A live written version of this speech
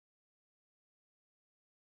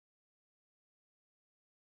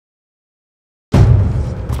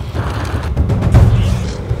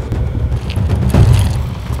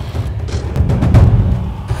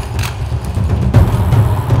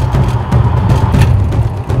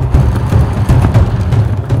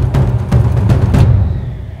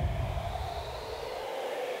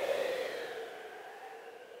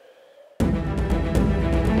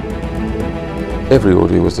Every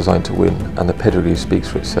Ordu was designed to win, and the pedigree speaks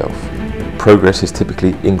for itself. Progress is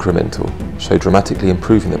typically incremental, so dramatically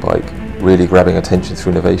improving the bike, really grabbing attention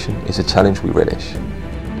through innovation, is a challenge we relish.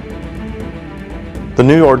 The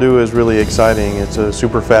new Ordu is really exciting. It's a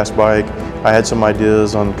super fast bike. I had some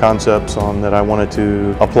ideas on concepts that I wanted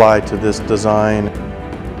to apply to this design.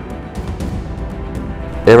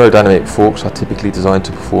 Aerodynamic forks are typically designed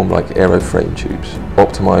to perform like aeroframe tubes,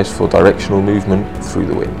 optimized for directional movement through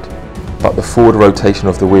the wind. But the forward rotation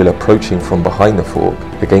of the wheel approaching from behind the fork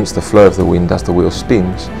against the flow of the wind as the wheel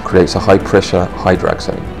spins creates a high pressure, high drag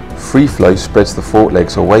zone. Free flow spreads the fork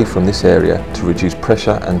legs away from this area to reduce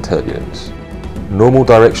pressure and turbulence. Normal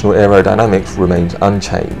directional aerodynamics remains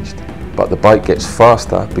unchanged, but the bike gets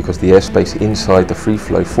faster because the airspace inside the free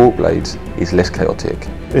flow fork blades is less chaotic.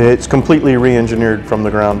 It's completely re-engineered from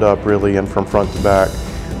the ground up, really, and from front to back.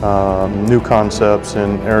 New concepts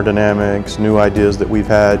in aerodynamics, new ideas that we've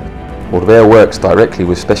had. Orbea works directly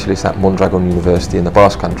with specialists at Mondragon University in the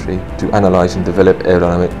Basque Country to analyse and develop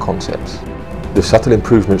aerodynamic concepts. The subtle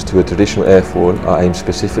improvements to a traditional airfoil are aimed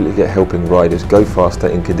specifically at helping riders go faster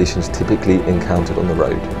in conditions typically encountered on the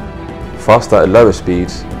road. Faster at lower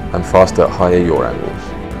speeds and faster at higher yaw angles.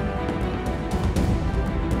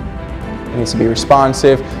 It needs to be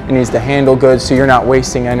responsive, it needs to handle good so you're not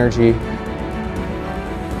wasting energy.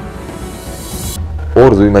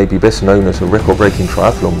 Ordu may be best known as a record-breaking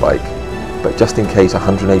triathlon bike, but just in case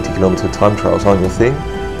 180km time trials aren't your thing,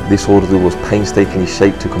 this Ordu was painstakingly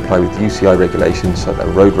shaped to comply with UCI regulations so that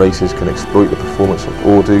road racers can exploit the performance of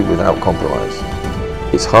Ordu without compromise.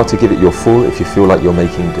 It's hard to give it your full if you feel like you're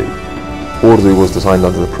making do. Ordu was designed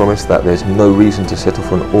under the promise that there's no reason to settle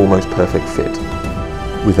for an almost perfect fit.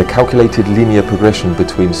 With a calculated linear progression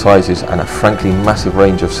between sizes and a frankly massive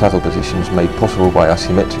range of saddle positions made possible by our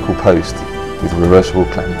symmetrical post with reversible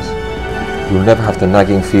clamps, you'll never have the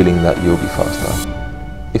nagging feeling that you'll be faster.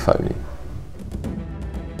 If only.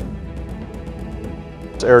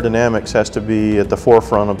 Aerodynamics has to be at the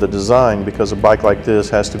forefront of the design because a bike like this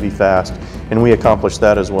has to be fast, and we accomplish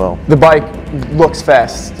that as well. The bike looks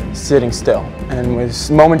fast sitting still, and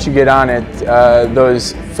the moment you get on it,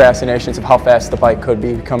 those fascinations of how fast the bike could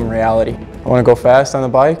be become reality. I want to go fast on the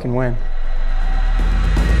bike and win.